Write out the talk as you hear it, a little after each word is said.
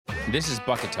This is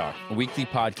Bucket Talk, a weekly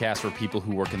podcast for people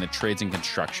who work in the trades and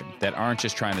construction that aren't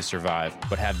just trying to survive,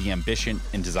 but have the ambition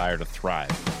and desire to thrive.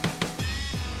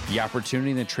 The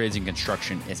opportunity in the trades and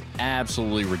construction is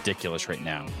absolutely ridiculous right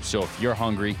now. So if you're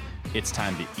hungry, it's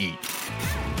time to eat.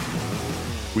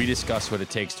 We discuss what it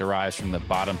takes to rise from the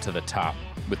bottom to the top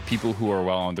with people who are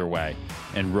well on their way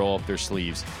and roll up their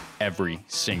sleeves every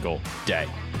single day.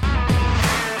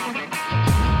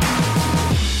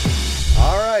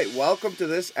 All right, welcome to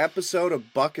this episode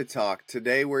of Bucket Talk.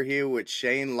 Today we're here with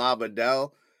Shane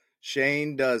LaBedelle.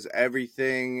 Shane does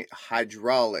everything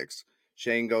hydraulics.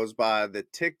 Shane goes by the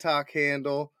TikTok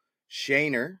handle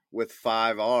Shaner with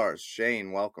 5 R's.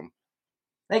 Shane, welcome.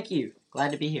 Thank you.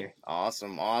 Glad to be here.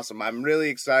 Awesome. I'm really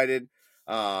excited.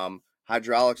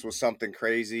 Hydraulics was something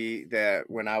crazy that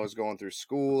when I was going through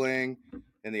schooling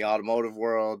in the automotive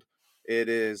world, it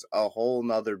is a whole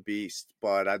nother beast.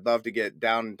 But I'd love to get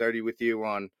down and dirty with you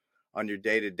on your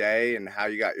day-to-day and how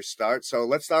you got your start. So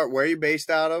let's start where you're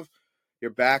based out of, your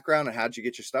background, and how'd you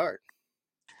get your start?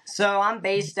 So I'm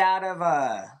based out of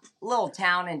a little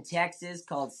town in Texas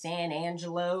called San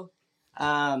Angelo.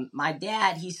 My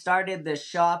dad, he started the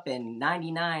shop in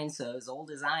 99, so as old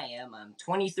as I am. I'm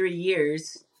 23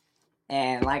 years.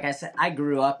 And like I said, I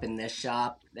grew up in this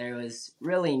shop. There was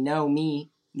really no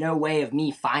way of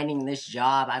me finding this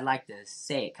job. I'd like to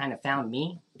say it kind of found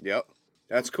me. Yep.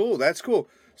 That's cool.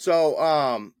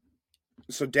 So,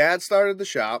 so dad started the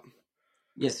shop.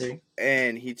 Yes, sir.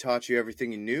 And he taught you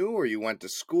everything you knew, or you went to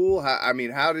school?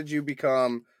 How did you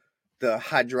become the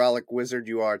hydraulic wizard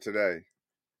you are today?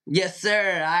 Yes,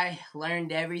 sir. I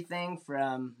learned everything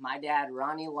from my dad,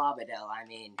 Ronnie LaBedelle.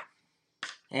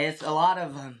 It's a lot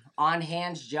of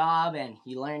on-hands job, and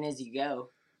you learn as you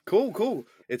go. Cool.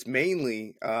 It's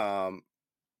mainly, hydraulic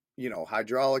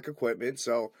equipment.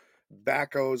 So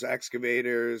backhoes,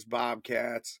 excavators,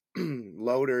 bobcats,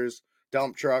 loaders,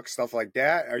 dump trucks, stuff like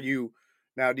that.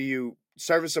 Do you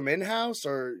service them in-house,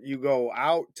 or you go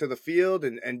out to the field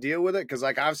and deal with it? Because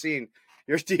like I've seen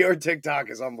your TikTok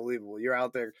is unbelievable. You're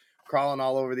out there crawling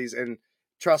all over these, and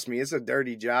trust me, it's a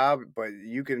dirty job, but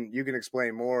you can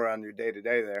explain more on your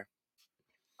day-to-day there.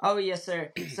 Oh, yes,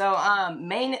 sir. So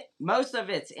most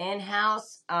of it's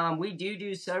in-house. We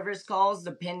do service calls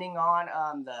depending on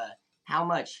how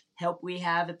much help we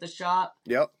have at the shop.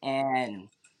 Yep. And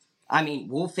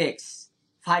we'll fix.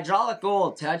 If hydraulic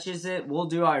oil touches it, we'll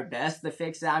do our best to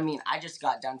fix it. I just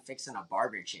got done fixing a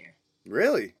barber chair.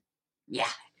 Really? Yeah,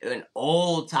 an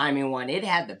old-timey one. It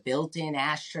had the built-in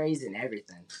ashtrays and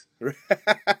everything.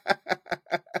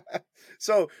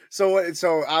 So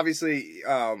obviously,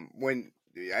 when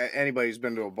anybody who's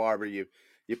been to a barber, you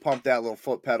pump that little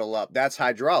foot pedal up. That's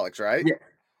hydraulics, right? Yeah.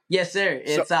 Yes, sir.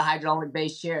 It's a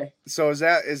hydraulic-based chair. So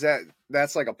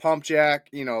that's like a pump jack,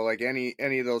 like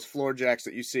any of those floor jacks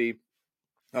that you see.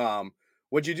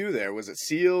 What'd you do there? Was it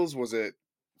seals? Was it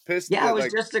piston? Yeah, it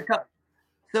was just a couple.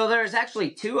 So there's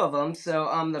actually 2 of them. So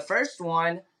the first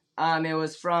one, it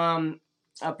was from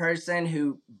a person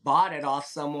who bought it off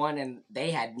someone, and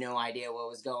they had no idea what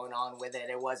was going on with it.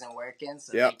 It wasn't working,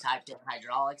 so They typed in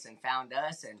hydraulics and found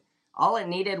us, and all it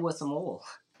needed was some oil.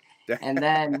 And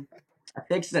then I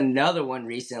fixed another one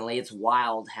recently. It's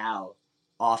wild how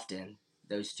often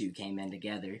those 2 came in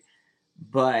together.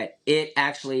 But it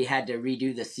actually had to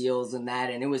redo the seals and that,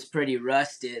 and it was pretty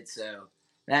rusted, so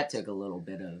that took a little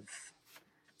bit of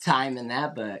time in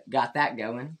that, but got that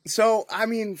going. So,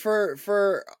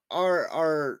 for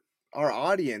our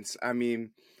audience,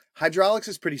 hydraulics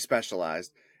is pretty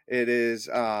specialized. It is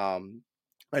an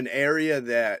area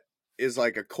that is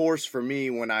like a course for me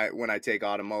when I take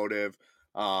automotive,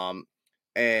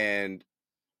 and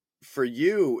for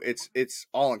you, it's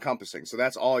all encompassing. So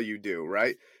that's all you do,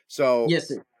 right? So, yes,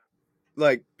 sir.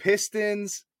 Like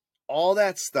pistons, all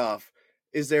that stuff.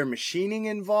 Is there machining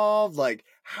involved? Like,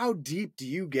 how deep do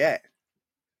you get?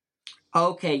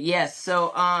 Okay, yes.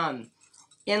 So,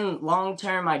 in long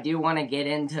term, I do want to get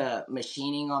into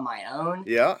machining on my own.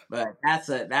 Yeah. But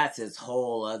that's its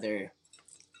whole other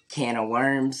can of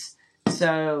worms.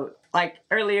 So, like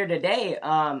earlier today,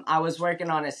 I was working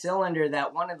on a cylinder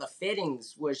that one of the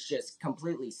fittings was just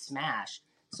completely smashed.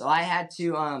 So I had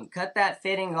to cut that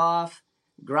fitting off,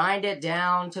 grind it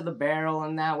down to the barrel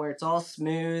and that where it's all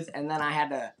smooth, and then I had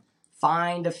to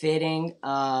find a fitting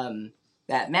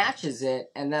that matches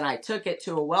it, and then I took it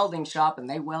to a welding shop and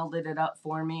they welded it up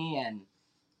for me.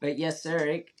 But yes,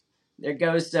 sir, there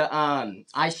goes to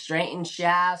I straighten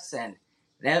shafts, and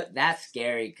that's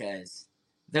scary because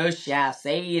those shafts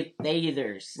they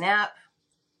either snap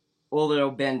or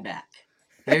they'll bend back.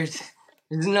 There's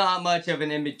not much of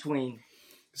an in between.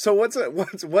 So what's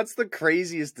the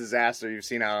craziest disaster you've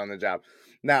seen out on the job?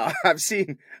 Now I've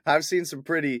seen some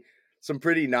pretty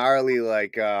gnarly,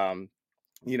 like,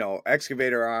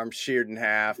 excavator arms sheared in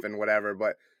half and whatever.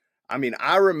 But I mean,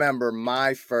 I remember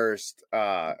my first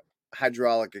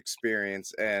hydraulic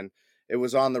experience, and it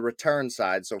was on the return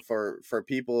side. So for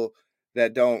people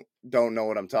that don't know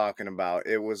what I'm talking about,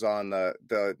 it was on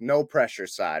the no pressure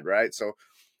side, right? So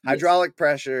Yes. hydraulic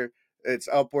pressure, it's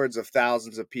upwards of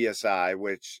thousands of psi,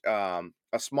 which a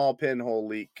small pinhole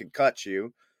leak could cut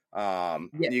you. Yes.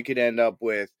 You could end up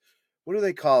with, what do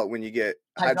they call it when you get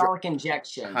Hydraulic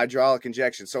injection. hydraulic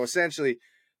injection? So essentially,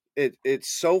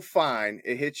 it's so fine,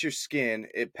 it hits your skin,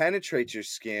 it penetrates your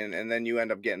skin, and then you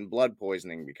end up getting blood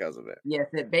poisoning because of it. Yes,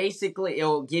 it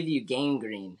will give you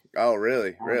gangrene. Oh,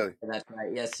 really? Really? That's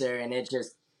right. Yes, sir. And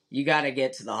you got to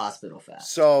get to the hospital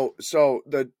fast. So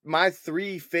my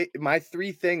three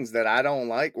things that I don't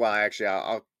like. Well, actually,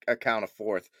 I'll account a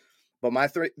fourth, but my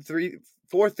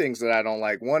four things that I don't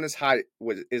like. One is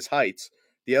heights.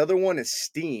 The other one is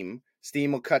steam.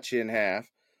 Steam will cut you in half.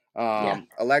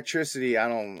 Electricity, I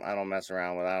don't mess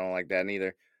around with. I don't like that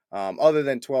neither. Other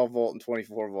than 12 volt and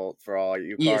 24 volt for all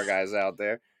you car guys out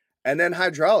there. And then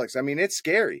hydraulics. I mean, it's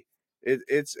scary.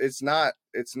 It's not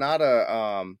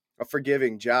a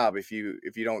forgiving job if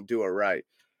you don't do it right.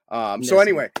 So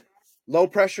anyway, low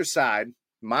pressure side,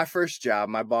 my first job,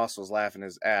 my boss was laughing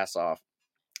his ass off.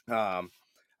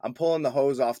 I'm pulling the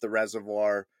hose off the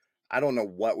reservoir. I don't know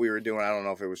what we were doing. I don't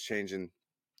know if it was changing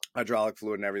hydraulic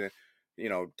fluid and everything.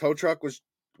 Tow truck was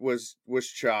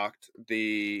chalked.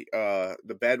 The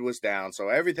bed was down, so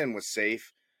everything was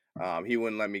safe. He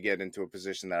wouldn't let me get into a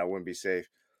position that I wouldn't be safe.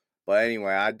 But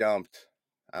anyway, I dumped,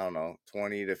 I don't know,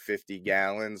 20 to 50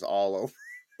 gallons all over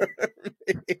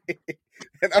me.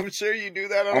 And I'm sure you do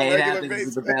that on a regular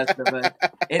basis. It happens to the best of us.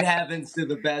 It happens to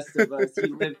the best of us.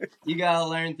 You gotta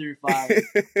learn through fire.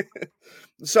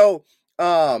 So,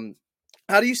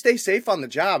 how do you stay safe on the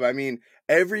job? I mean,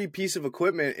 every piece of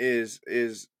equipment is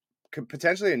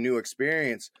potentially a new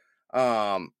experience.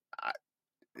 I'm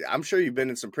sure you've been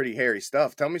in some pretty hairy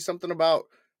stuff. Tell me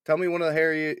one of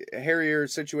the hairier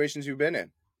situations you've been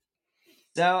in.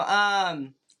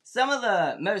 So, some of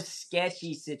the most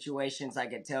sketchy situations I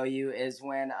could tell you is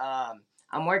when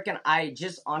I'm working. I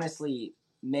just honestly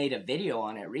made a video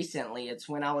on it recently. It's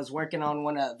when I was working on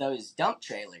one of those dump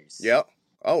trailers. Yep.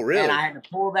 Oh, really? And I had to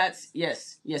pull that.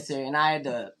 Yes, sir. And I had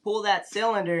to pull that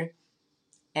cylinder.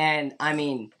 And I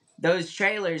mean, those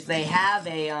trailers, they have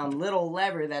a little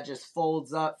lever that just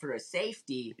folds up for a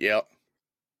safety. Yep.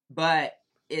 But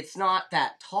it's not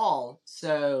that tall,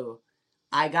 so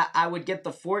I would get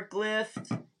the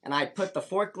forklift and I'd put the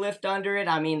forklift under it.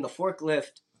 I mean, the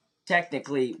forklift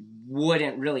technically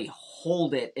wouldn't really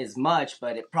hold it as much,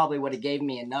 but it probably would have gave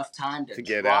me enough time to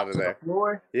get drop out of to there. The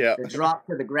floor, to drop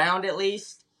to the ground at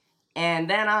least. And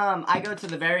then I go to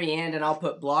the very end and I'll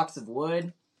put blocks of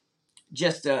wood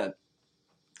just to,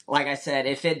 like I said,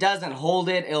 if it doesn't hold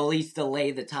it, it'll at least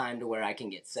delay the time to where I can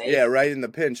get safe. Yeah, right in the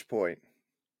pinch point.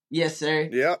 Yes, sir.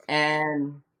 Yep.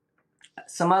 And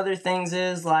some other things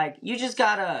is, like, you just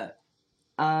gotta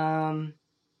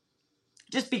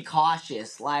just be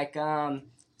cautious. Like,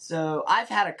 so I've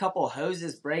had a couple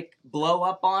hoses blow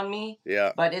up on me.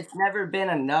 Yeah. But it's never been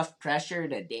enough pressure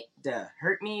to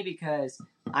hurt me because,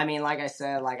 I mean, like I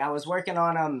said, like I was working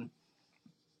on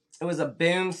it was a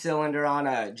boom cylinder on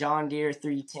a John Deere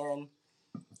 310.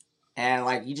 And,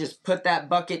 like, you just put that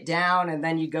bucket down and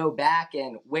then you go back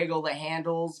and wiggle the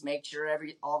handles, make sure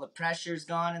all the pressure's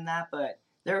gone and that. But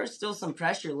there was still some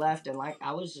pressure left. And, like,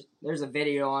 there's a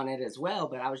video on it as well,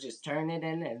 but I was just turning it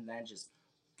in and then just,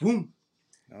 boom.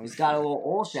 Just got a little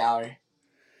oil shower.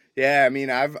 Yeah, I mean,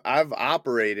 I've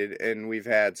operated and we've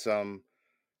had some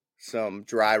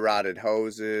dry rotted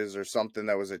hoses or something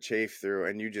that was a chafe through,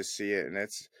 and you just see it and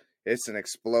it's an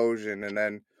explosion. And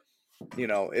then,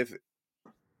 if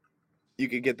you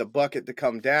could get the bucket to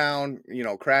come down,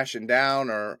 crashing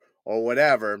down or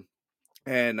whatever.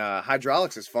 And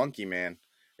hydraulics is funky, man.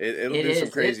 It'll do some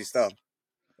crazy stuff.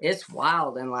 It's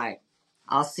wild. And, like,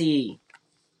 I'll see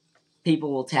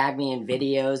people will tag me in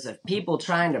videos of people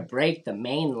trying to break the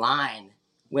main line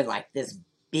with, like, this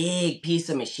big piece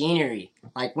of machinery,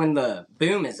 like when the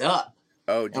boom is up.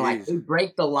 Oh, geez. And, like, they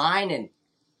break the line and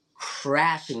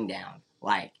crashing down.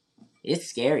 Like, it's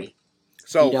scary.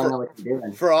 So you don't know what you're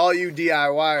doing. For all you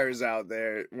DIYers out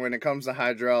there, when it comes to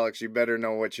hydraulics, you better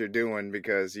know what you're doing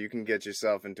because you can get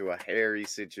yourself into a hairy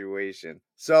situation.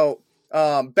 So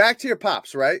back to your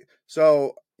pops, right?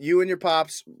 So you and your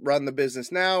pops run the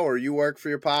business now, or you work for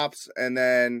your pops, and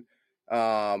then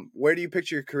where do you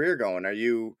picture your career going? Are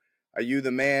you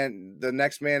the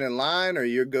next man in line, or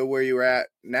you're good where you're at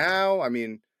now? I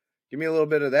mean, give me a little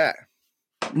bit of that.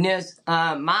 Yes,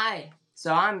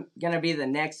 so I'm gonna be the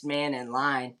next man in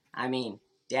line. I mean,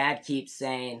 Dad keeps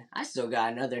saying I still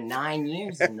got another 9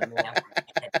 years in me. I'm like,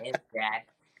 "Yeah, it is, Dad."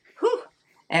 Whew.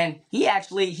 And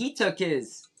he took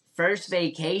his first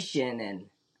vacation and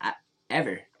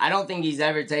ever. I don't think he's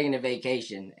ever taken a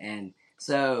vacation, and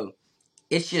so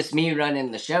it's just me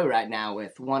running the show right now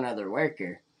with one other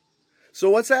worker. So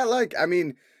what's that like? I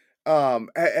mean,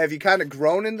 have you kind of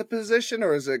grown in the position,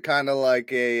 or is it kind of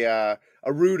like a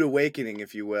rude awakening,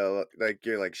 if you will? Like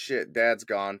you're like, shit, Dad's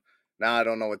gone. Now I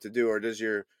don't know what to do. Or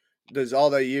does all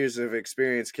the years of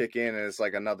experience kick in, and it's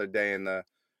like another day in the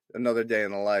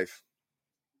life?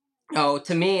 Oh,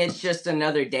 to me, it's just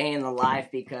another day in the life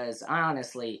because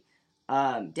honestly,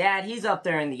 Dad, he's up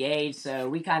there in the age,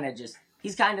 so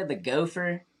he's kind of the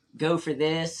gopher. Go for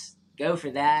this, go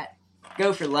for that,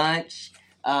 go for lunch,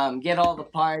 get all the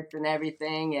parts and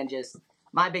everything, and just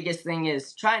my biggest thing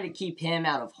is trying to keep him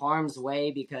out of harm's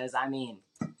way because I mean,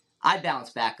 I bounce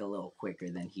back a little quicker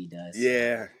than he does.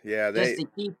 Yeah, yeah. Just to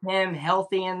keep him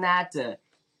healthy in that,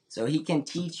 so he can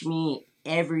teach me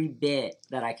every bit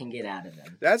that I can get out of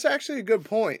him. That's actually a good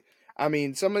point. I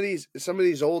mean, some of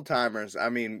these old timers, I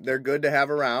mean, they're good to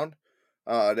have around.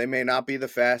 They may not be the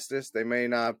fastest. They may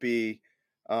not be,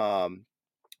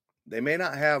 they may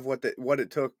not have what it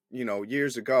took,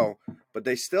 years ago, but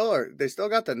they still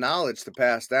got the knowledge to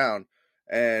pass down.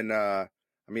 And I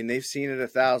mean, they've seen it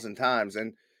 1,000 times.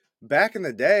 And back in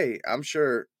the day, I'm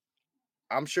sure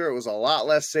it was a lot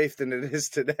less safe than it is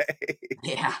today.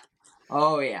 Yeah.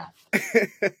 Oh yeah.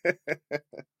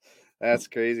 That's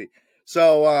crazy.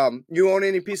 So, you own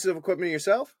any pieces of equipment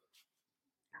yourself?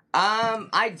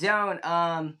 I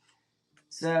don't.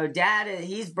 So Dad,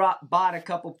 he's bought a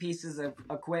couple pieces of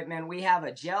equipment. We have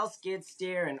a gel skid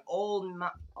steer, an old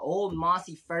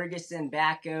Mossy Ferguson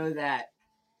backhoe that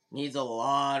needs a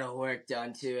lot of work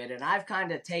done to it, and I've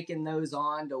kind of taken those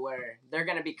on to where they're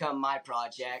gonna become my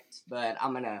project, but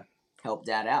I'm gonna help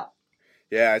Dad out.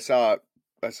 Yeah, I saw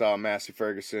a Massey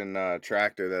Ferguson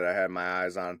tractor that I had my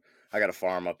eyes on. I got a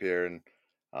farm up here, and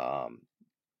um,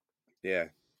 yeah,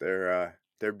 they're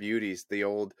beauties. The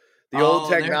old Oh,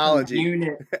 there's some technology.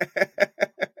 unit.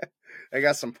 They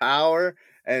got some power,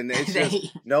 and it's just They,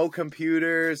 no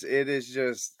computers. It is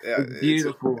just it's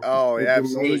beautiful. oh yeah,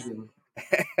 It's absolutely. amazing.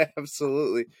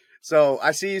 Absolutely. So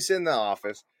I see you sit in the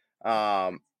office.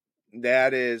 Um,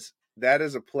 that is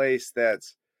a place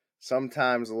that's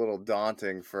sometimes a little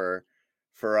daunting for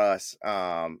us.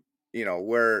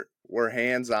 We're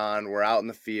hands on. We're out in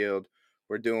the field.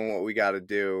 We're doing what we got to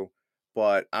do.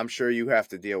 But I'm sure you have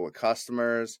to deal with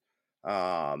customers.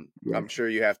 Yes. I'm sure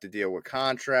you have to deal with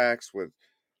contracts with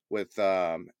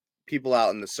people out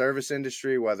in the service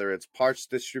industry, whether it's parts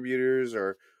distributors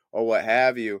or what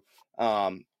have you.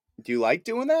 Do you like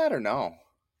doing that or no?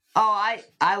 Oh,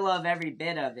 I love every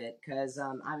bit of it because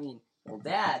I mean, well,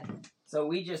 Dad. So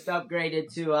we just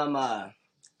upgraded to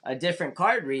a different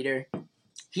card reader.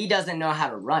 He doesn't know how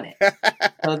to run it.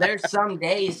 So there's some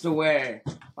days to where,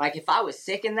 like, if I was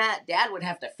sick in that, Dad would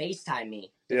have to FaceTime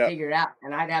me to Yeah. figure it out,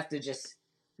 and I'd have to just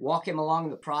walk him along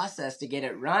the process to get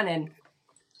it running.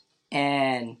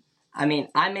 And I mean,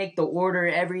 I make the order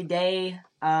every day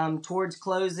towards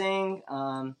closing.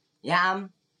 Yeah,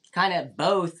 I'm kind of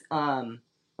both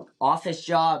office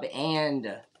job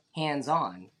and hands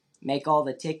on. Make all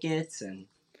the tickets and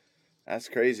That's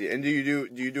crazy. And do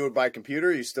you do it by computer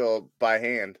or you still by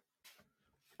hand?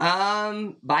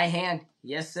 by hand.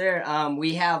 Yes, sir.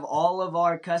 We have all of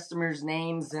our customers'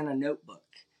 names in a notebook.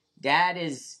 Dad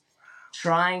is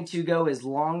trying to go as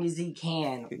long as he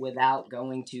can without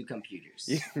going to computers.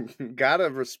 You gotta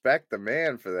respect the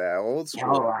man for that. Old Oh,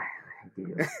 school. I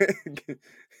do.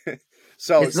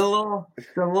 So It's a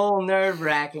little nerve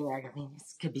wracking. I mean,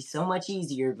 this could be so much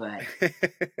easier, but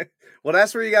well,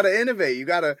 that's where you gotta innovate. You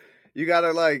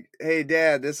gotta like, hey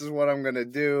Dad, this is what I'm gonna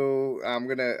do. I'm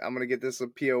gonna get this a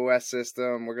POS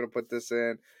system. We're gonna put this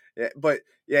in. Yeah, but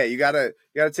yeah, you gotta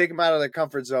take them out of their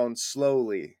comfort zone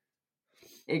slowly.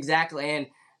 exactly,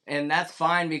 and that's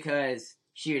fine because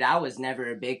shoot, I was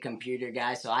never a big computer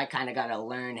guy, so I kind of got to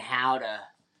learn how to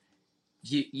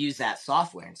use that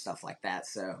software and stuff like that.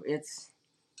 So it's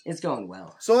going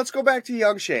well. So let's go back to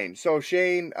young Shane. So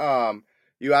Shane,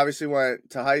 you obviously went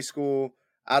to high school.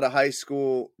 Out of high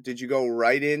school, did you go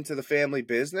right into the family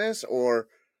business, or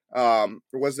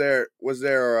was there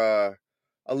a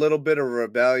little bit of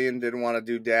rebellion? Didn't want to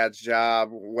do Dad's job,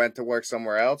 went to work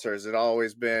somewhere else, or has it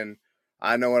always been,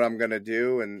 I know what I'm gonna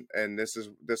do, and this is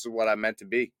what I meant to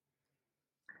be?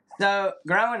 So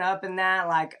growing up in that,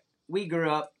 like we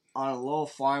grew up on a little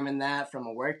farm in that from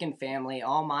a working family.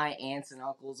 All my aunts and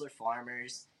uncles are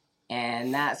farmers,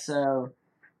 and that so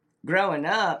growing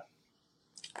up,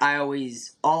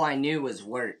 all I knew was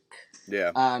work.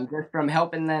 Yeah. Just from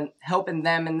helping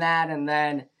them in that, and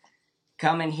then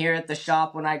coming here at the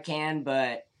shop when I can.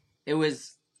 But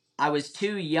I was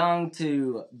too young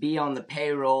to be on the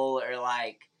payroll, or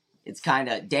like it's kind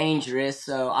of dangerous.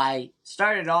 So I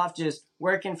started off just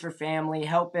working for family,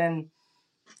 helping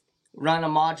run a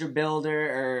module builder,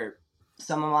 or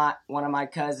one of my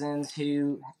cousins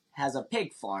who has a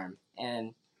pig farm.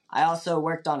 And I also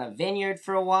worked on a vineyard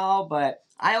for a while, but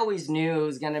I always knew it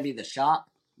was going to be the shop.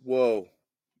 Whoa.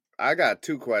 I got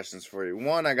two questions for you.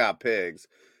 One, I got pigs.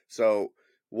 So,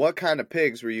 what kind of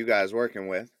pigs were you guys working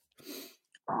with?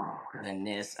 Oh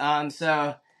goodness.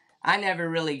 So I never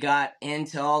really got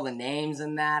into all the names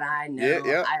and that. I know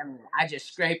Yeah, I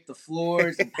just scraped the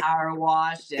floors and power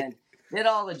washed and did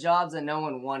all the jobs that no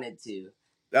one wanted to.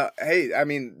 Hey, I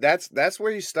mean that's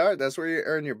where you start. That's where you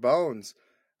earn your bones.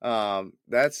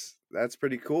 That's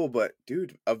pretty cool. But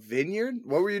dude, a vineyard?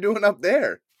 What were you doing up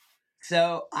there?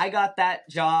 So I got that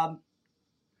job.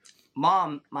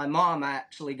 My mom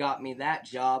actually got me that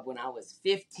job when I was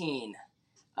 15,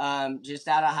 just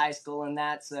out of high school and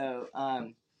that. So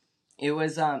it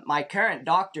was my current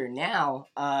doctor now.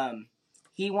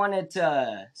 He wanted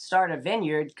to start a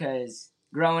vineyard because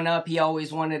growing up he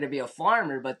always wanted to be a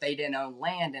farmer, but they didn't own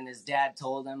land, and his dad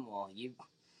told him, "Well, you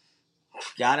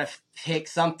gotta pick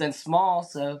something small."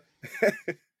 So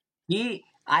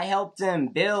I helped him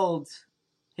build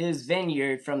his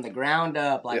vineyard from the ground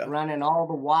up, like Yeah. running all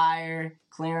the wire,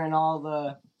 clearing all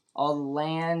the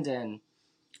land. And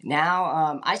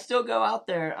now I still go out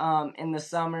there in the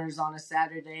summers on a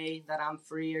Saturday that I'm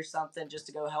free or something, just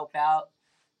to go help out,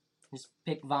 just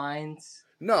pick vines.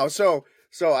 No, so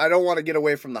I don't want to get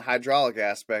away from the hydraulic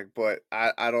aspect, but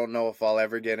I don't know if I'll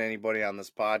ever get anybody on this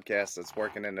podcast that's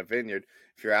working in a vineyard.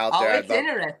 If you're out Oh, there, it's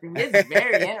interesting. It's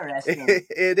very interesting.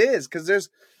 It is, because there's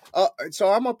so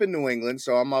I'm up in New England,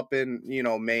 so I'm up in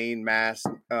Maine, Mass,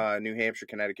 New Hampshire,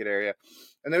 Connecticut area,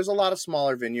 and there's a lot of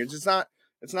smaller vineyards. It's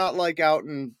not like out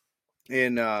in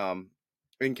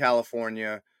in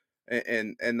California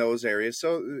and those areas.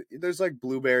 So there's like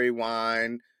blueberry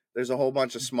wine. There's a whole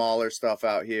bunch of smaller stuff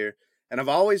out here, and I've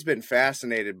always been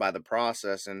fascinated by the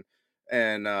process and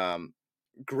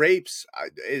grapes.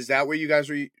 Is that what you guys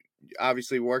were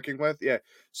obviously working with? Yeah.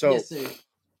 So Yes, sir.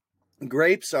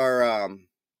 grapes are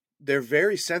they're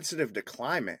very sensitive to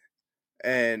climate,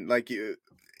 and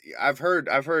I've heard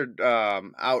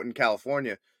out in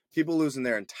California people losing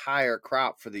their entire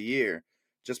crop for the year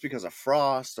just because of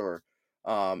frost or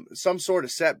some sort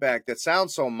of setback that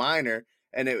sounds so minor,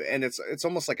 and it's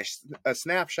almost like a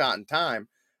snapshot in time.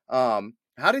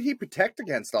 How did he protect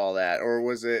against all that, or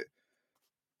was it?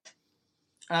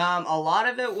 A lot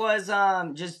of it was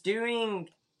just doing.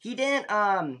 He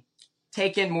didn't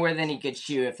take in more than he could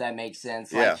chew, if that makes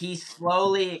sense. Yeah. Like he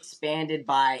slowly expanded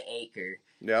by acre.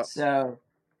 Yeah. So,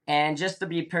 and just to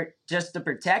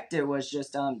protect it was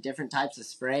just different types of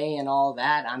spray and all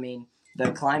that. I mean,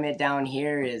 the climate down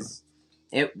here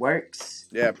it works.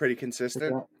 Yeah, pretty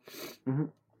consistent. Mm-hmm.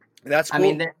 That's cool. I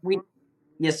mean,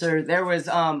 yes, sir. There was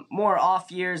more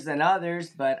off years than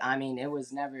others, but I mean, it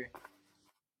was never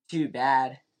too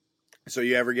bad. So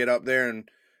you ever get up there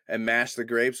and mash the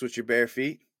grapes with your bare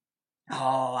feet?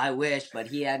 Oh, I wish, but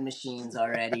he had machines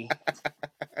already.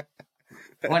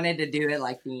 Wanted to do it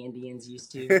like the Indians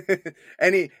used to.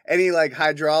 any like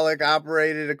hydraulic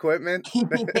operated equipment?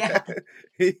 Yeah.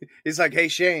 He's like, "Hey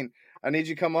Shane, I need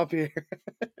you to come up here."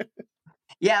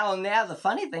 Yeah, well, now the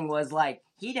funny thing was, like,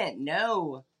 he didn't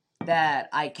know that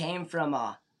I came from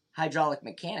a hydraulic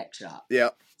mechanic shop.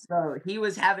 Yeah. So he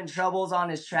was having troubles on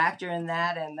his tractor and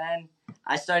that, and then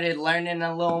I started learning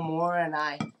a little more, and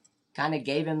I kind of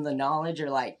gave him the knowledge, or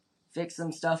like fixed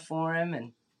some stuff for him,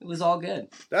 and it was all good.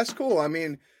 That's cool. I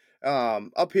mean,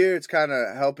 up here it's kind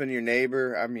of helping your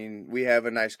neighbor. I mean, we have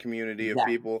a nice community of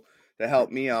people that help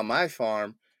me on my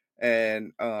farm,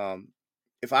 and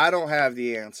if I don't have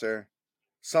the answer,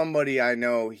 somebody I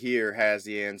know here has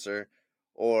the answer,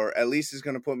 or at least is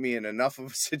going to put me in enough of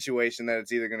a situation that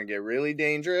it's either going to get really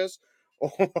dangerous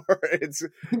or it's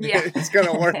going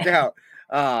to work out.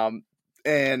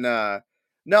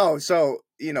 No, so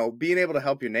being able to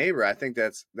help your neighbor, I think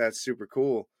that's super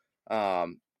cool.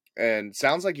 And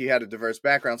sounds like you had a diverse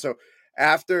background. So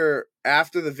after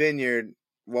the vineyard,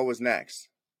 what was next?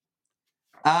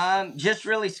 Just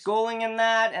really schooling in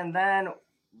that, and then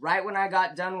right when I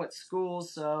got done with school,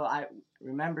 so I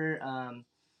remember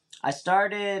I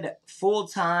started full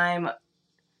time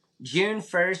June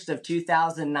 1st of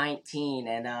 2019,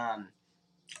 and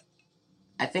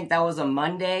I think that was a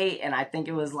Monday, and I think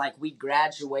it was like we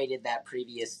graduated that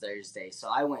previous Thursday. So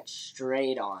I went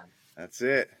straight on. That's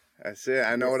it. That's it.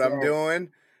 I know Yes, what I'm sir. doing.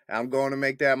 I'm going to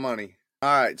make that money.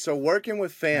 All right. So working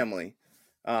with family,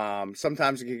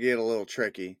 sometimes it can get a little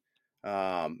tricky.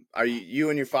 Are you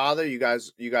and your father? You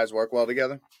guys work well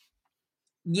together?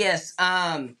 Yes.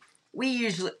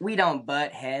 We don't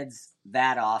butt heads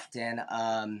that often.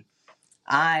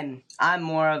 I'm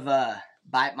more of a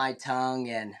bite my tongue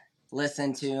and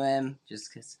listen to him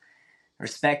just 'cause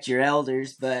respect your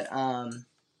elders. But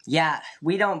yeah,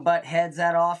 we don't butt heads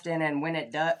that often, and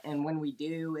when we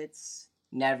do, it's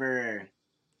never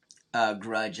a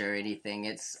grudge or anything.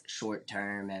 It's short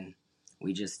term, and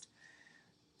we just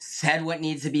said what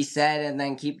needs to be said and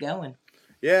then keep going.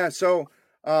 Yeah. So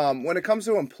when it comes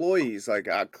to employees, like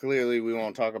clearly we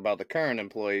won't talk about the current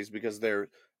employees because they're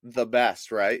the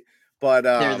best, right? But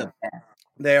They're the best.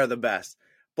 they are the best.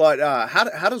 But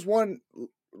how does one,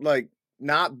 like,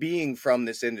 not being from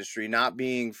this industry, not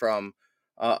being from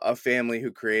a family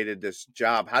who created this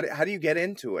job, how do you get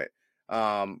into it?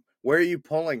 Where are you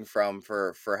pulling from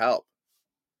for help?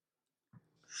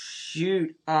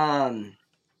 Shoot.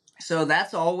 So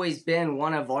that's always been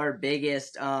one of our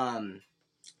biggest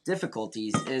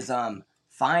difficulties is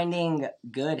finding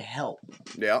good help,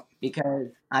 Yeah. because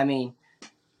I mean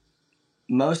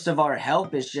most of our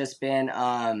help has just been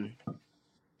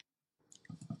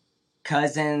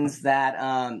cousins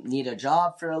that need a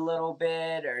job for a little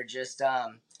bit, or just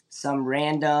some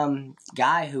random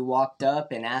guy who walked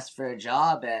up and asked for a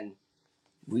job, and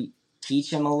we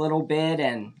teach him a little bit.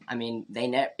 And I mean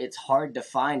it's hard to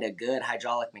find a good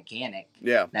hydraulic mechanic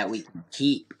Yeah. that we can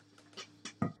keep.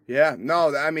 Yeah.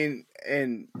 No, I mean,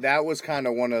 and that was kind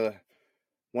of one of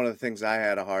the things I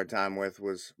had a hard time with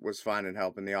was finding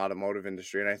help in the automotive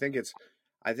industry, and I think it's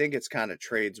kind of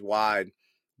trades wide,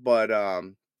 but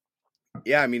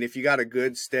yeah, I mean, if you got a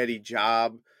good steady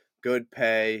job, good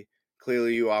pay,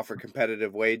 clearly you offer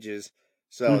competitive wages,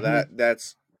 so Mm-hmm.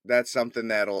 that's something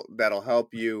that'll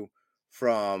help you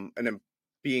from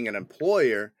being an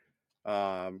employer,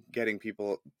 getting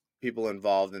people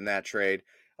involved in that trade.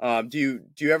 Do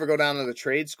you ever go down to the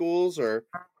trade schools or?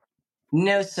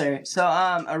 No, sir. So,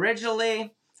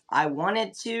 originally I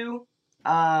wanted to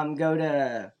go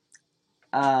to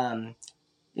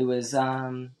it was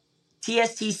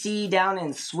TSTC down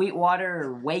in Sweetwater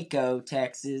or Waco,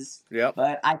 Texas, Yep.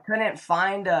 but I couldn't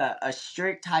find a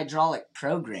strict hydraulic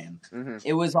program. Mm-hmm.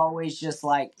 It was always just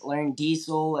like learn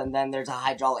diesel, and then there's a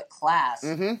hydraulic class.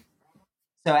 Mm-hmm.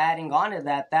 So adding on to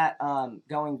that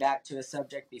going back to a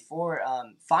subject before,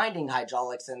 finding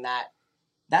hydraulics and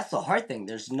that's the hard thing.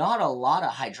 There's not a lot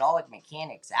of hydraulic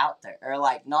mechanics out there, or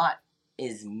like not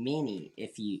as many,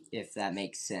 if that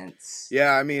makes sense.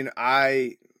 Yeah, I mean,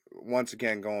 I once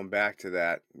again going back to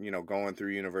that, going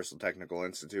through Universal Technical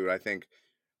Institute, I think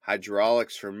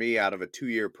hydraulics for me out of a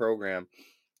 2-year program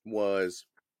was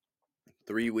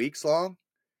 3 weeks long,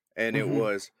 and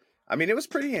Mm-hmm. it was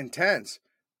pretty intense.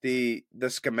 The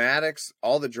schematics,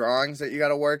 all the drawings that you got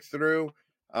to work through,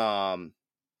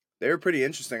 they were pretty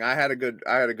interesting. I had a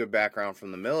good background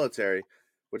from the military,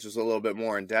 which was a little bit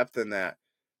more in depth than that.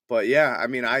 But yeah, I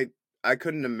mean, I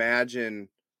couldn't imagine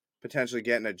potentially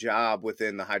getting a job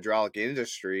within the hydraulic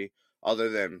industry other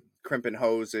than crimping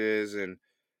hoses and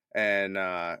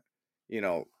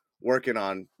working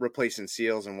on replacing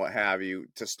seals and what have you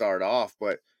to start off.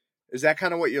 But is that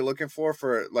kind of what you're looking for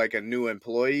like a new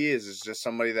employee? Is it just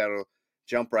somebody that'll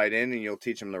jump right in and you'll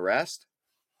teach them the rest?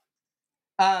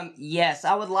 Yes,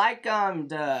 I would like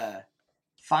to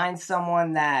find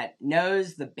someone that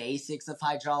knows the basics of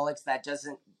hydraulics.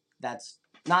 That's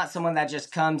not someone that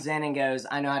just comes in and goes,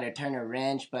 I know how to turn a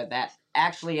wrench, but that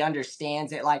actually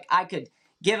understands it. Like I could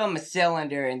give them a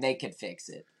cylinder and they could fix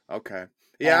it. Okay.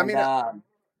 Yeah, I And mean,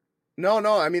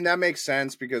 no, I mean that makes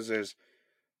sense because there's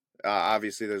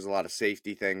obviously there's a lot of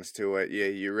safety things to it.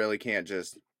 You really can't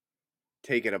just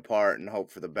take it apart and hope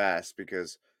for the best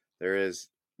because there is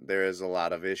a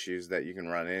lot of issues that you can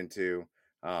run into,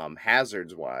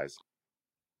 hazards wise.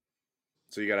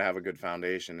 So you got to have a good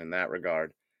foundation in that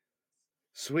regard.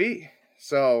 Sweet.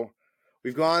 So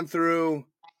we've gone through a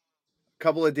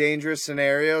couple of dangerous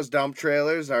scenarios. Dump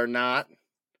trailers are not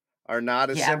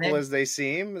as yeah, simple as they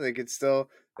seem. They can still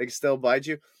bite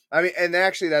you. I mean, and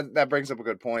actually that brings up a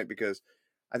good point because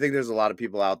I think there's a lot of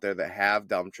people out there that have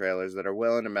dump trailers that are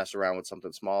willing to mess around with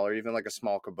something smaller, even like a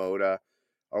small Kubota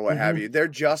or what have mm-hmm. you. They're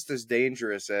just as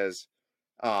dangerous as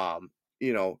a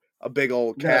big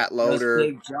old cat Those loader.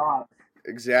 big jobs.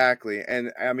 Exactly.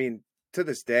 And I mean, to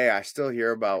this day I still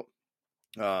hear about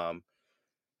and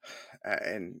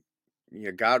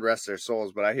God rest their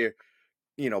souls, but I hear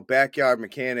backyard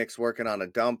mechanics working on a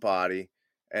dump body,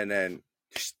 and then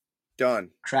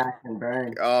done. Crash and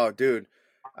burn. Oh, dude,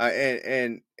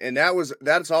 and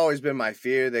that's always been my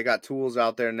fear. They got tools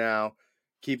out there now.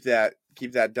 Keep that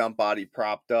dump body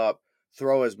propped up.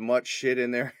 Throw as much shit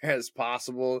in there as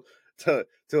possible to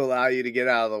allow you to get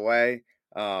out of the way.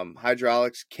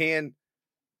 Hydraulics can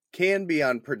be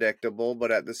unpredictable,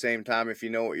 but at the same time, if you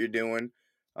know what you're doing,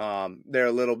 they're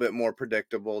a little bit more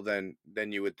predictable than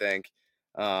you would think.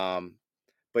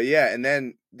 But yeah, and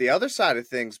then the other side of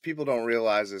things people don't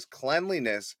realize is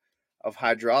cleanliness of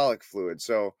hydraulic fluid.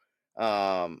 So,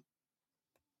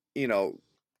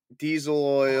 diesel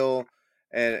oil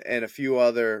and a few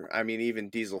other, even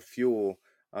diesel fuel,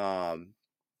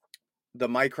 the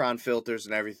micron filters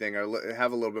and everything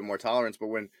have a little bit more tolerance. But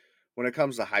when it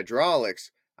comes to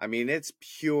hydraulics, it's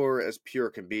pure as pure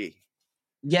can be.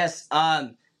 Yes.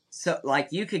 So like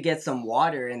you could get some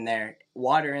water in there,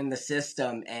 water in the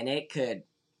system, and it could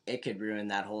ruin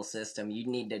that whole system. You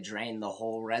need to drain the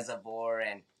whole reservoir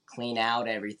and clean out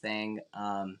everything.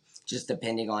 Just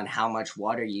depending on how much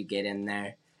water you get in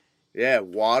there. Yeah,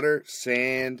 water,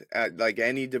 sand, like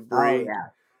any debris.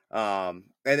 Oh yeah.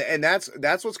 And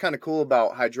that's what's kind of cool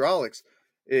about hydraulics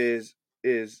is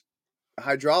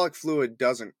hydraulic fluid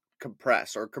doesn't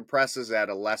compress, or compresses at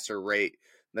a lesser rate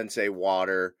than say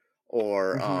water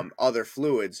or other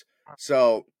fluids.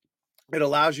 So it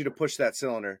allows you to push that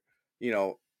cylinder,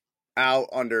 out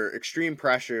under extreme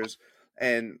pressures.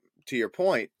 And to your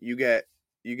point, you get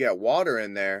water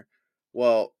in there.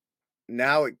 Well,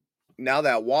 now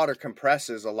that water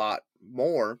compresses a lot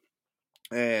more,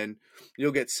 and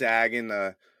you'll get sag in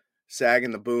the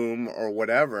boom or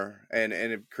whatever, and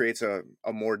it creates a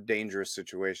more dangerous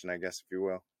situation, I guess, if you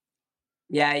will.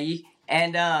 Yeah,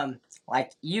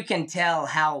 like you can tell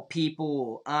how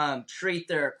people treat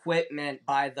their equipment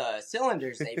by the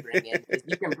cylinders they bring in. 'Cause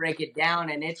you can break it down,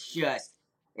 and it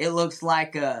looks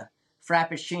like a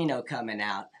frappuccino coming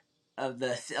out of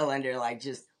the cylinder, like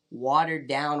just watered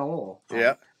down oil.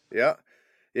 Yeah.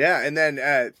 And then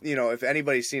if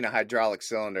anybody's seen a hydraulic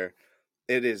cylinder,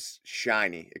 it is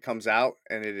shiny. It comes out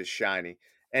and it is shiny.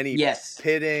 Any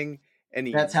pitting,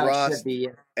 any That's how rust, it should be.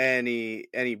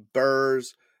 any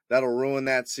burrs, that'll ruin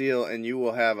that seal, and you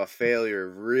will have a failure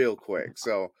real quick.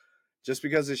 So just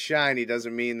because it's shiny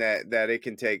doesn't mean that it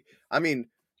can take.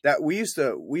 That we used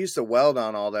to weld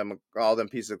on all them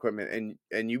pieces of equipment,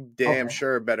 and you damn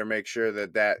sure better make sure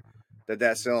that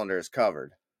cylinder is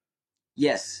covered.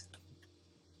 Yes.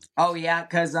 Oh yeah,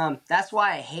 because that's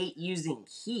why I hate using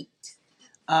heat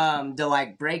to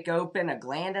like break open a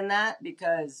gland in that,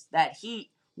 because that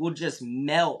heat will just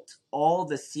melt all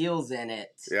the seals in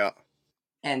it. Yeah.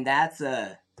 And that's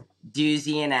a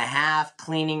doozy and a half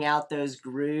cleaning out those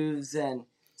grooves. And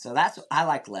so I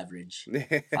like leverage.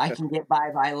 If I can get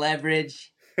by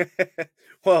leverage.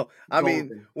 Well,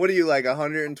 what are you, like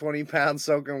 120 pounds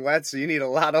soaking wet? So you need a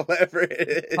lot of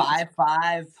leverage.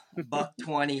 5'5",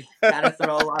 $120. Gotta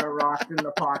throw a lot of rocks in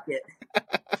the pocket.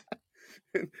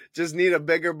 Just need a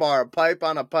bigger bar, a pipe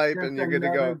on a pipe, Just and you're good to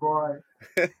go. Bar.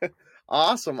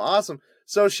 Awesome.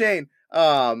 So Shane,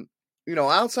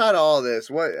 outside of all this,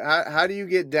 how do you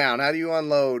get down? How do you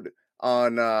unload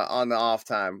on the off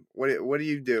time? What do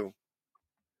you do?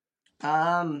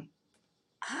 Kind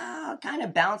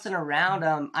of bouncing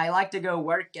around. I like to go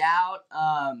work out.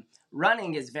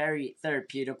 Running is very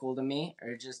therapeutical to me,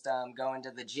 or just going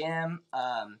to the gym.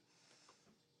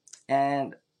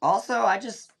 And also I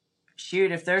just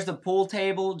shoot, if there's a pool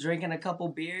table, drinking a couple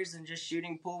beers and just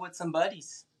shooting pool with some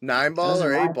buddies. 9-ball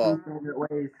or 8-ball?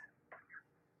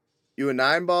 You a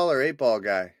 9-ball or 8-ball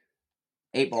guy?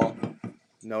 8-ball.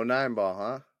 No 9-ball,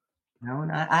 huh? No,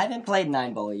 I haven't played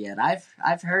 9-ball yet.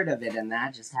 I've heard of it, and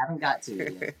I just haven't got to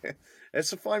it yet.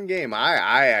 It's a fun game.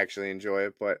 I actually enjoy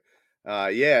it, but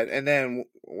yeah. And then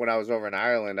when I was over in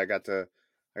Ireland, I got to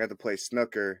play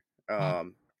snooker,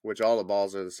 which all the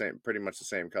balls are the same, pretty much the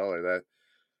same color. That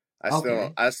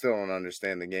I still don't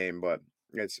understand the game, but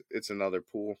it's another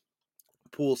pool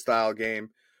style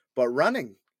game. But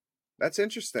running, that's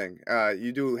interesting.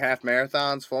 You do half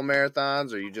marathons, full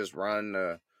marathons, or you just run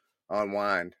to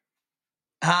unwind?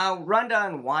 Run to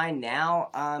unwind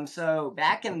now. So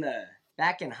back in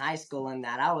high school and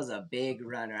that, I was a big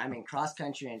runner. Cross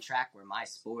country and track were my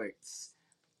sports.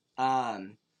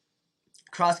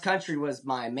 Cross country was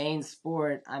my main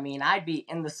sport. I'd be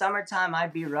in the summertime,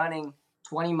 I'd be running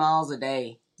 20 miles a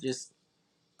day, just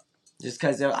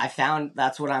because I found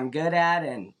that's what I'm good at,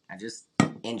 and I just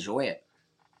enjoy it.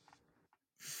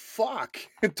 Fuck,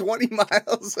 20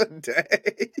 miles a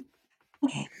day.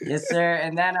 Yes, sir.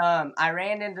 And then I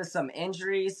ran into some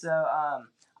injuries, so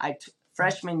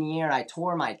freshman year, I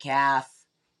tore my calf,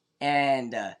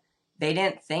 and they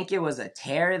didn't think it was a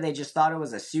tear. They just thought it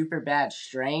was a super bad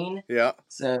strain. Yeah.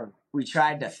 So we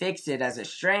tried to fix it as a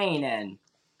strain, and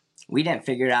we didn't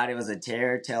figure out it was a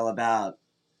tear till about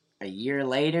a year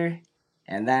later.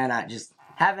 And then I just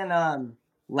having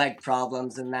leg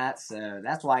problems and that. So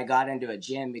that's why I got into a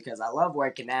gym, because I love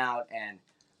working out and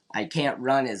I can't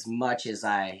run as much as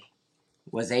I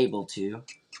was able to.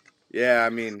 Yeah, I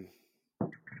mean,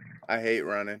 I hate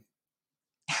running.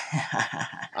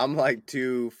 I'm like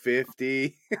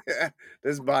 250.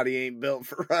 This body ain't built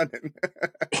for running.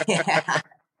 Yeah.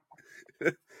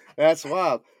 That's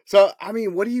wild. So, I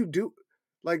mean, what do you do?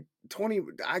 Like 20,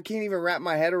 I can't even wrap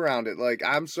my head around it. Like,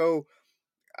 I'm so,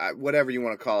 whatever you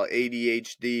want to call it,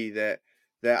 ADHD,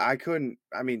 that I couldn't,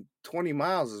 I mean, 20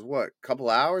 miles is what? Couple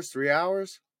hours, 3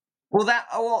 hours?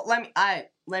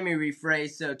 Let me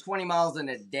rephrase. So 20 miles in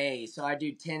a day. So I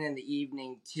do 10 in the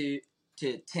evening to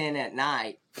 10 at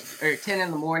night, or 10 in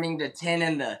the morning to 10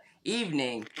 in the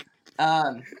evening.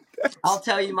 I'll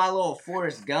tell you my little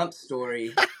Forrest Gump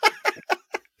story.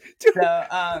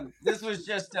 So this was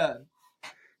just a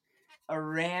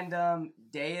random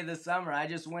day of the summer. I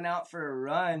just went out for a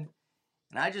run,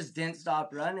 and I just didn't stop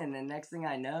running. And next thing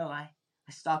I know, I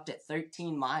stopped at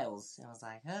 13 miles. And I was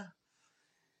like, oh,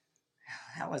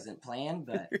 that wasn't planned,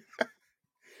 but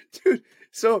Dude,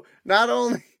 so not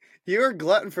only you're a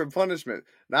glutton for punishment,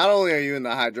 not only are you in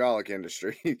the hydraulic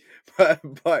industry,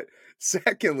 but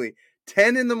secondly,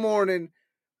 10 in the morning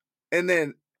and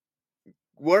then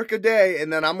work a day,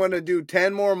 and then I'm going to do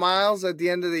 10 more miles at the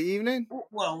end of the evening?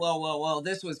 Whoa.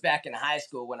 This was back in high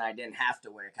school when I didn't have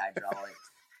to work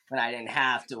hydraulics.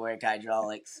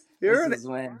 You're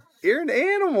an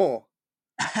animal.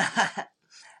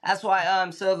 That's why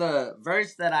so the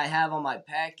verse that I have on my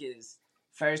pack is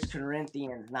 1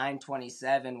 Corinthians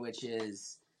 9:27, which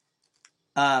is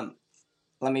let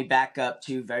me back up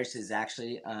 2 verses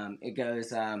actually. It goes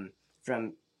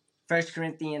from 1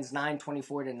 Corinthians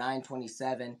 9:24 to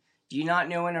 9:27. Do you not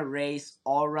know in a race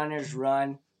all runners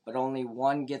run, but only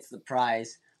one gets the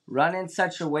prize? Run in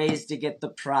such a way as to get the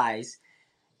prize.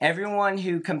 Everyone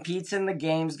who competes in the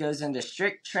games goes into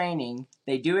strict training.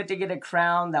 They do it to get a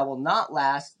crown that will not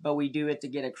last, but we do it to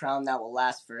get a crown that will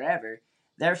last forever.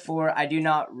 Therefore, I do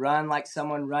not run like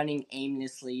someone running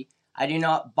aimlessly. I do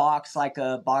not box like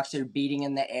a boxer beating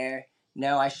in the air.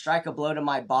 No, I strike a blow to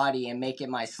my body and make it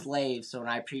my slave, so when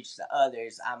I preach to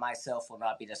others, I myself will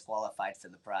not be disqualified for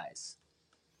the prize.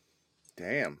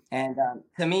 Damn. And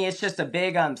to me, it's just a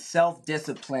big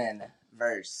self-discipline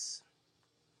verse.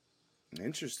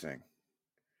 Interesting.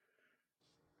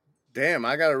 Damn,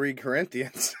 I got to read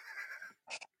Corinthians.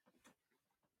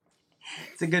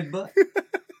 It's a good book.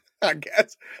 I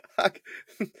guess I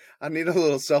need a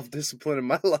little self-discipline in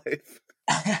my life.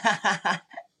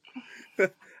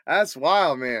 That's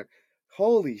wild, man.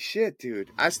 Holy shit,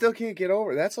 dude. I still can't get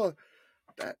over it. That's all.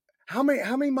 How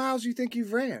many miles do you think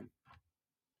you've ran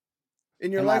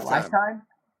in your lifetime? My lifetime?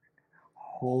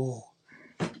 Oh.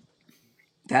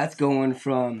 That's going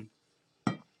from...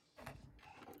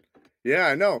 Yeah,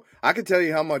 I know. I could tell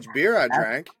you how much beer I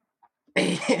drank.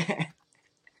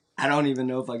 I don't even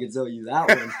know if I could tell you that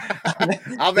one.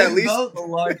 I'm at least both a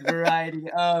large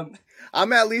variety.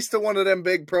 I'm at least to one of them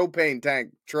big propane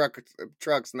tank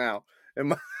trucks now.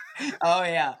 Oh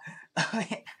yeah.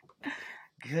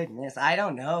 Goodness, I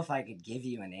don't know if I could give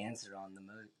you an answer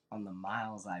on the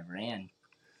miles I've ran.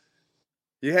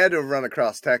 You had to have run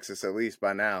across Texas at least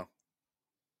by now.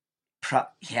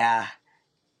 Yeah,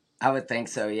 I would think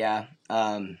so. Yeah.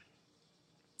 Oh,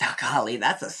 golly,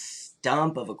 that's a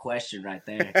stump of a question right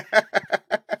there.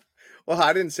 Well,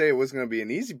 I didn't say it was going to be an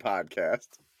easy podcast.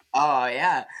 Oh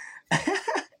yeah.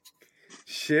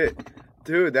 Shit,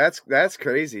 dude, that's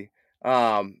crazy.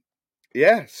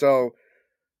 Yeah. So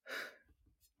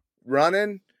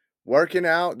running, working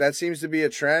out, that seems to be a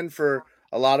trend for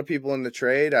a lot of people in the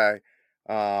trade.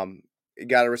 You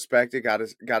got to respect it. Got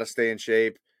to stay in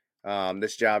shape.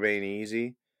 This job ain't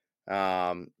easy.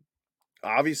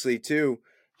 Obviously too,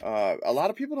 a lot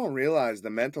of people don't realize the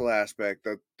mental aspect,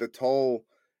 the toll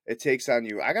it takes on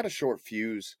you. I got a short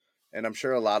fuse, and I'm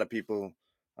sure a lot of people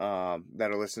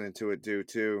that are listening to it do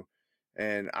too.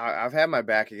 And I've had my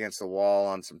back against the wall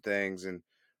on some things, and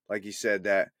like you said,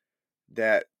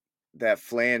 that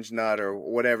flange nut or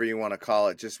whatever you want to call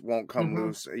it just won't come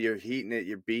loose. You're heating it,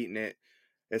 you're beating it.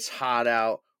 It's hot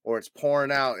out or it's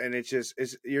pouring out, and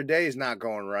your day is not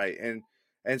going right.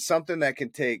 And something that can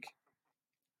take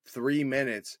 3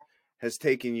 minutes has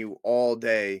taken you all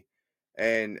day,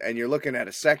 and you're looking at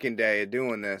a second day of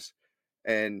doing this.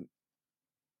 And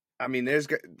I mean, there's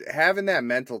having that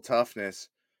mental toughness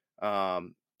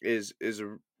is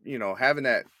having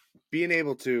that, being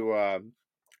able to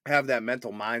have that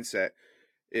mental mindset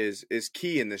is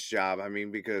key in this job. I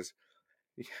mean, because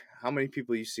how many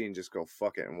people you seen just go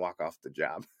fuck it and walk off the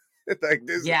job? Like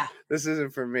Yeah. this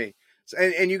isn't for me. So,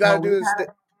 and you got No, to do this.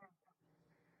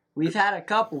 we've had a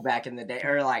couple back in the day,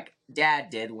 or like Dad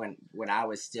did when I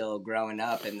was still growing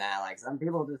up, and that like some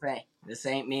people just say, "This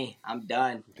ain't me. I'm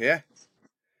done." Yeah.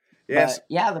 Yes. But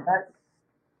yeah, the best.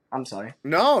 I'm sorry.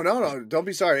 No. Don't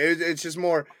be sorry. It's just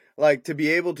more like to be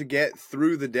able to get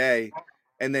through the day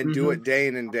and then do it day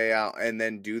in and day out, and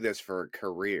then do this for a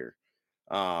career.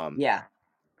 Yeah.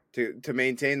 To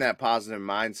maintain that positive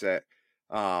mindset.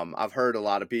 I've heard a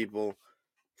lot of people,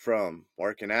 from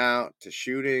working out to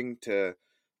shooting to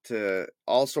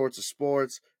all sorts of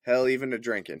sports, hell, even to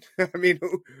drinking. I mean,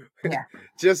 Yeah.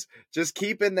 just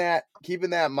keeping that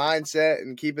mindset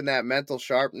and keeping that mental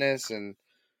sharpness, and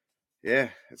yeah,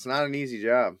 it's not an easy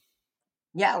job.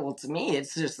 Yeah, well, to me,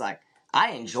 it's just like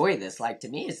I enjoy this. Like to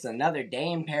me, it's another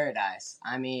day in paradise.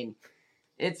 I mean,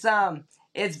 it's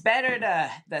better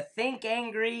to think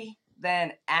angry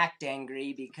than act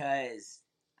angry because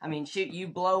I mean, shoot, you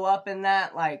blow up in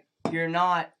that like you're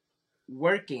not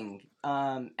working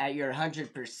at your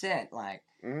 100%. Like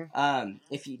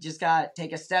if you just got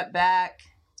take a step back,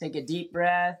 take a deep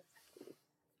breath,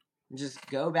 just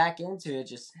go back into it.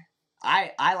 Just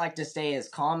I like to stay as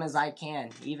calm as I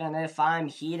can, even if I'm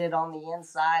heated on the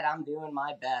inside. I'm doing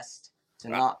my best to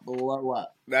not blow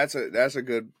up. That's a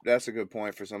good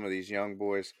point for some of these young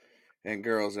boys and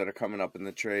girls that are coming up in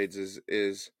the trades.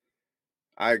 Is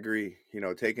I agree.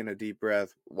 Taking a deep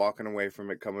breath, walking away from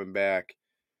it, coming back,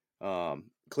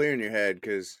 clearing your head,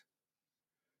 because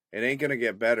it ain't gonna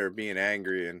get better being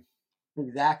angry. And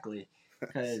Exactly,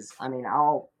 because I mean,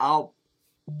 I'll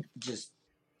just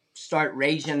start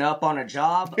raging up on a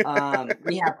job.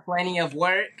 We have plenty of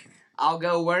work. I'll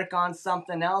go work on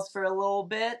something else for a little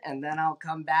bit, and then I'll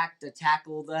come back to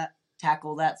tackle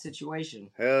that situation.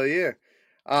 hell yeah.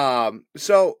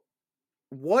 So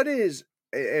what is,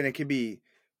 and it can be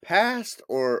past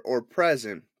or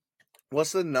present,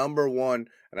 what's the number one,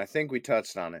 and I think we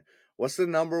touched on it, what's the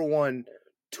number one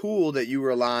tool that you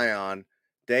rely on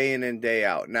day in and day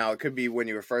out? Now, it could be when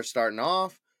you were first starting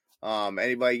off,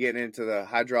 anybody getting into the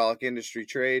hydraulic industry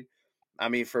trade. I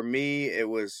mean, for me, it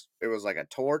was like a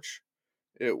torch.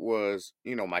 It was,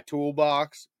 my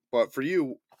toolbox. But for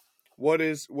you, what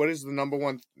is the number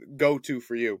one go-to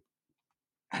for you?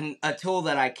 And a tool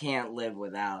that I can't live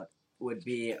without would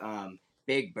be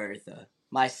Big Bertha,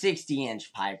 my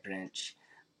 60-inch pipe wrench.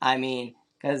 I mean,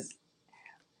 because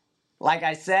like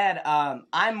I said,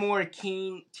 I'm more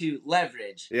keen to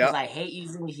leverage because I hate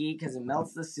using heat because it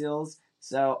melts the seals.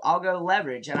 So I'll go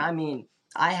leverage, and I mean,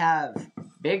 I have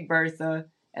Big Bertha,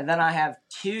 and then I have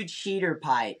two cheater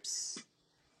pipes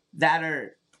that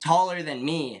are taller than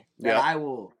me that I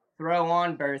will throw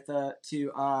on Bertha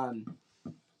to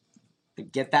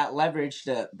get that leverage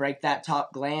to break that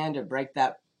top gland or break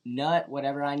that nut,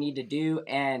 whatever I need to do.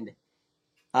 And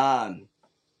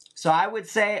so I would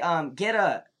say get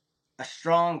a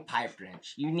strong pipe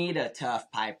wrench. You need a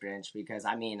tough pipe wrench because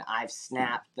I mean I've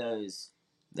snapped those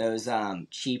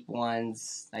cheap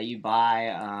ones that you buy.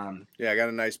 Yeah, I got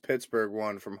a nice Pittsburgh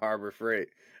one from Harbor Freight.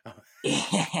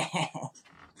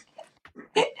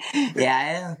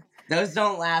 Yeah, those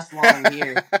don't last long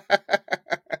here.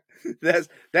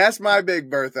 That's my Big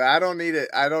Bertha. I don't need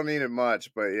it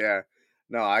much, but yeah,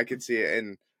 no, I can see it.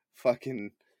 And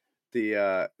fucking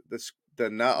the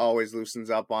nut always loosens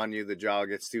up on you. The jaw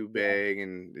gets too big,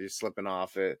 and you're slipping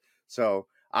off it. So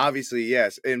obviously,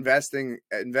 yes, investing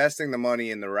the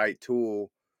money in the right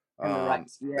tool,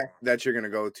 that you're gonna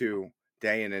go to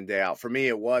day in and day out. For me,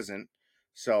 it wasn't,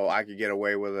 so I could get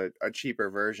away with a cheaper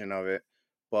version of it.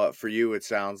 But for you, it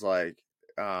sounds like,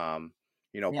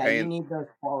 you need those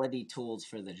quality tools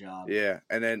for the job. Yeah,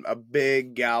 and then a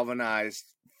big galvanized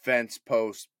fence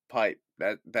post pipe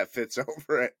that fits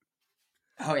over it.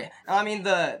 Oh yeah, I mean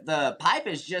the pipe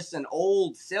is just an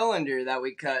old cylinder that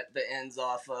we cut the ends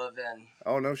off of, and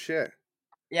oh no shit.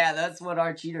 Yeah, that's what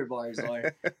our cheater bars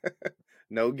are.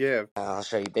 No give. I'll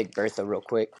show you Big Bertha real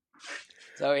quick.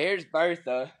 So here's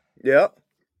Bertha. Yep.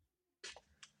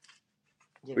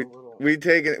 Little... We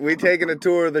taking a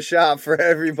tour of the shop for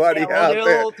everybody out do a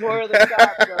there. little tour of the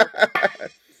shop.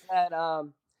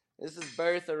 So this is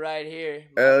Bertha right here.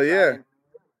 Hell yeah.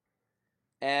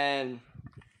 And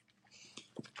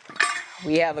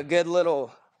we have a good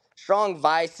little strong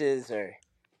vices or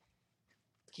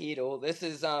Keto. This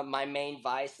is my main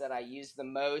vice that I use the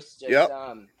most.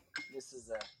 This is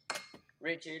a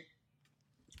Richard.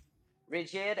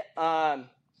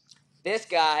 This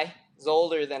guy is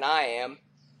older than I am.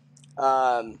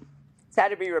 It's had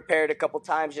to be repaired a couple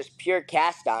times, just pure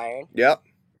cast iron. Yep.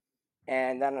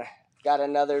 And then I got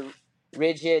another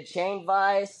rigid chain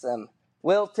vise, some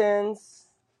Wiltons.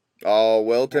 Oh,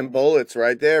 Wilton bullets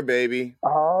right there, baby.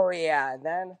 Oh, yeah. And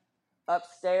then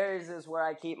upstairs is where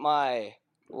I keep my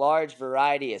large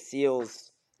variety of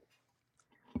seals.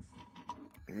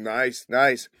 Nice,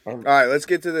 nice. All right, let's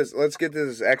get to this. Let's get to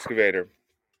this excavator.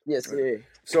 Yes, sir.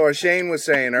 So as Shane was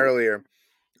saying earlier,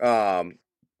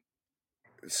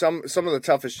 some of the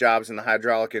toughest jobs in the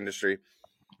hydraulic industry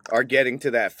are getting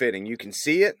to that fitting. You can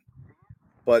see it,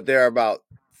 but there are about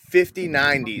 50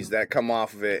 90s that come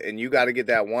off of it, and you got to get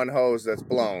that one hose that's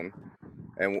blown.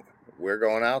 And we're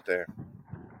going out there.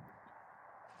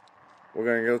 We're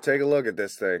going to go take a look at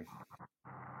this thing.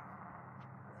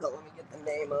 So let me get the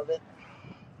name of it.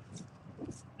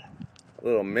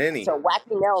 Little mini. So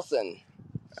Wacky Nelson.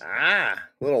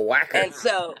 Little whacker. And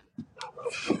so,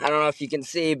 I don't know if you can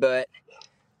see, but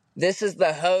this is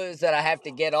the hose that I have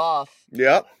to get off.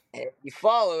 Yep. And if you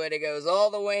follow it, it goes all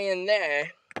the way in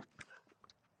there,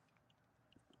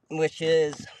 which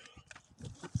is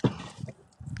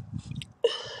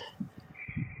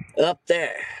up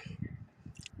there.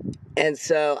 And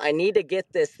so I need to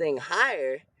get this thing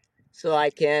higher so I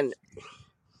can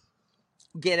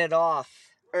get it off,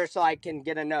 or so I can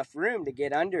get enough room to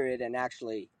get under it and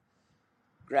actually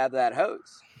grab that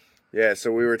hose. Yeah,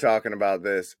 so we were talking about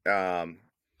this. It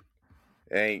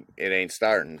ain't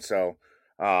starting. So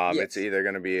Yes. It's either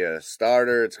going to be a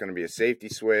starter, it's going to be a safety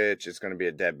switch, it's going to be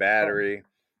a dead battery.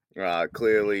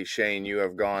 Clearly, Shane, you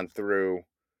have gone through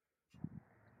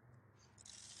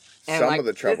some of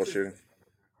the troubleshooting.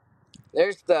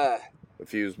 There's the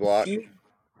fuse block.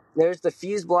 There's the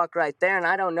fuse block right there, and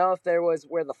I don't know if there was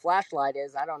where the flashlight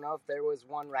is. I don't know if there was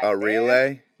one right there. A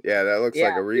relay? Yeah, that looks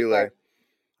like a relay.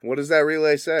 What does that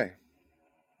relay say?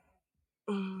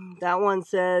 That one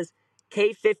says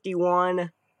K51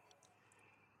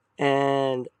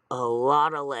 and a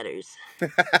lot of letters.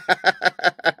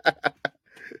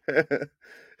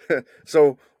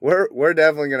 So we're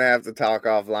definitely gonna have to talk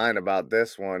offline about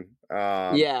this one.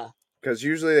 Yeah. Because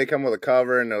usually they come with a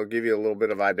cover and they'll give you a little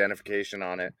bit of identification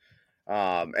on it.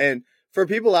 And for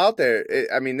people out there,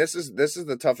 this is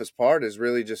the toughest part, is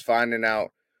really just finding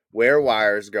out where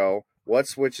wires go, what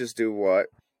switches do what.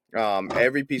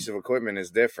 Every piece of equipment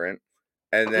is different,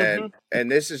 and then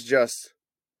and this is just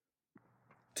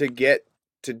to get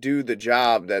to do the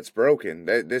job that's broken.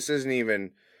 This isn't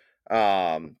even,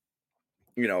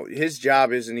 his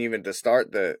job isn't even to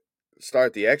start the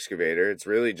excavator. It's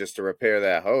really just to repair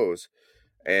that hose.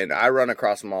 And I run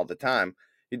across them all the time.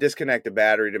 You disconnect the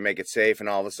battery to make it safe, and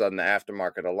all of a sudden the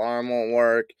aftermarket alarm won't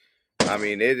work. I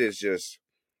mean, it is just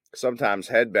sometimes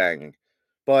head banging.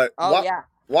 But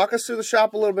walk us through the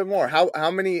shop a little bit more.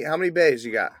 How many bays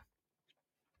you got?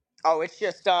 Oh, it's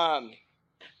just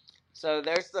so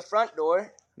there's the front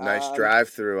door. Nice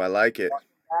drive-through. I like it.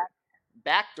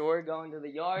 Back door going to the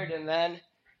yard, and then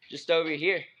just over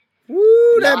here.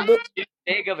 Woo! Not too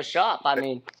big of a shop. I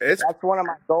mean, that's one of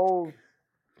my goals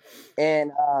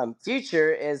in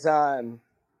future is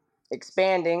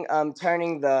expanding,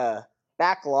 turning the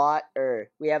back lot, or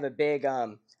we have a big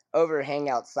overhang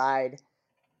outside,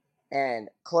 and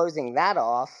closing that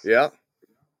off. Yeah.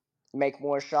 Make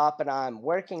more shop, and I'm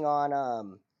working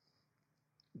on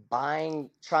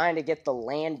trying to get the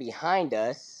land behind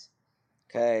us,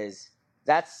 because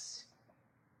that's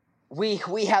we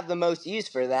have the most use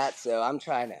for that, so I'm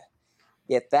trying to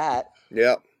get that.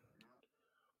 Yep.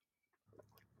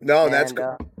 No, that's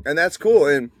and that's cool.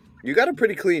 And you got a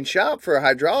pretty clean shop for a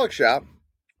hydraulic shop.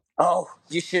 Oh,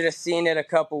 you should have seen it a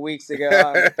couple weeks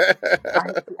ago.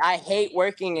 I hate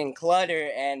working in clutter,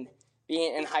 and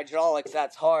being in hydraulics,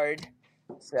 that's hard.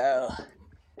 So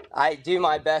I do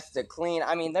my best to clean.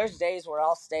 I mean, there's days where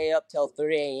I'll stay up till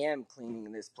 3 a.m.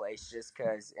 cleaning this place just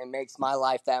because it makes my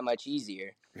life that much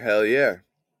easier. Hell yeah.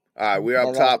 All right, we're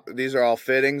up top. These are all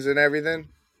fittings and everything?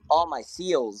 All my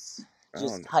seals.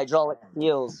 Just hydraulic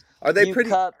seals. Are they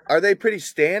pretty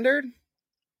standard?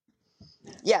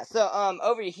 Yeah, so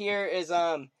over here is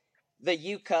the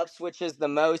U-cups, which is the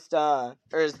most or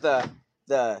is the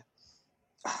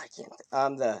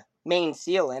main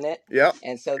seal in it. Yep.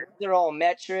 And so they're all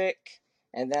metric,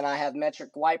 and then I have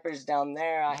metric wipers down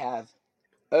there. I have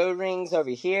O-rings over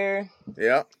here.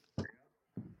 Yep.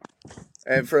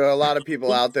 And for a lot of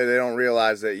people out there, they don't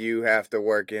realize that you have to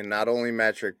work in not only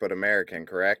metric but American,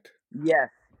 correct? Yes.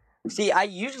 See, I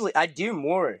do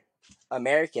more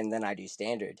American than I do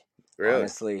standard. Really?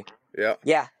 Honestly. Yeah.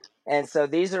 Yeah. And so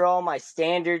these are all my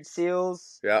standard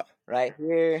seals. Yeah. Right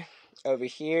here, over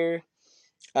here.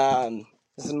 There's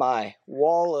This is my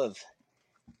wall of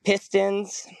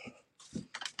pistons.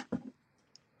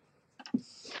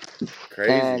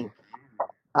 Crazy. And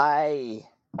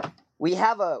we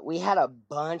had a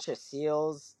bunch of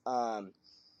seals,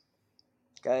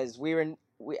 because we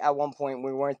at one point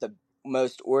we weren't the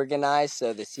most organized,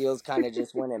 so the seals kind of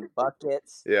just went in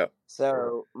buckets. Yeah.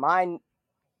 So my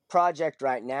project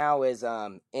right now is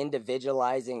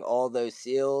individualizing all those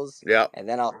seals. Yeah. And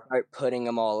then I'll start putting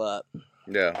them all up.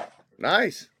 Yeah.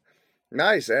 Nice.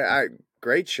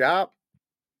 Great shop.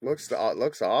 Looks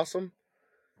awesome.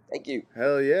 Thank you.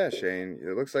 Hell yeah, Shane.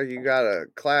 It looks like you got a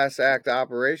class act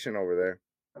operation over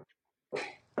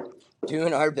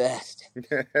Doing our best.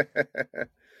 there.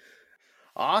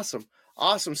 Awesome.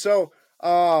 So,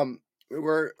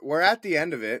 we're at the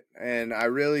end of it, and I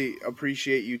really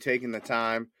appreciate you taking the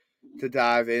time to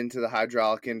dive into the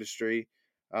hydraulic industry.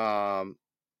 You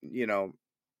know,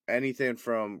 anything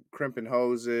from crimping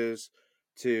hoses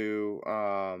to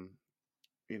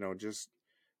just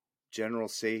general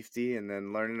safety, and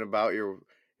then learning about your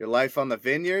life on the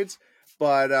vineyards.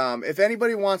 But if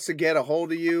anybody wants to get a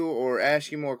hold of you or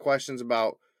ask you more questions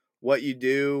about what you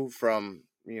do from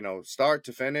start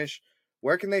to finish,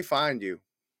 where can they find you?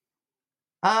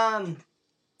 I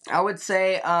would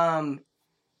say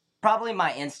probably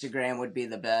my Instagram would be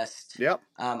the best. Yep.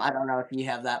 I don't know if you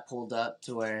have that pulled up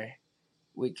to where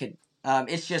we could.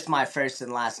 It's just my first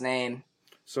and last name.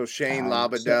 So Shane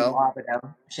LaBedelle.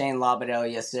 Shane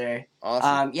LaBedelle, yes sir.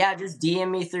 Awesome. Yeah, just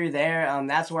DM me through there.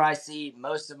 That's where I see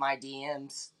most of my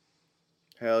DMs.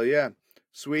 Hell yeah.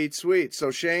 Sweet.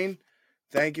 So Shane,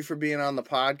 thank you for being on the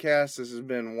podcast. This has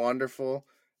been wonderful.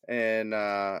 And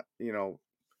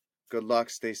good luck.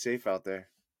 Stay safe out there.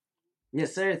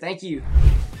 Yes, sir. Thank you.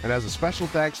 And as a special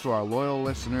thanks to our loyal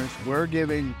listeners, we're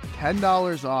giving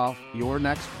 $10 off your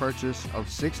next purchase of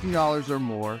 $60 or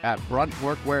more at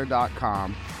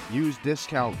bruntworkwear.com. Use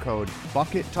discount code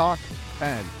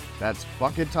BucketTalk10. That's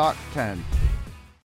BucketTalk10.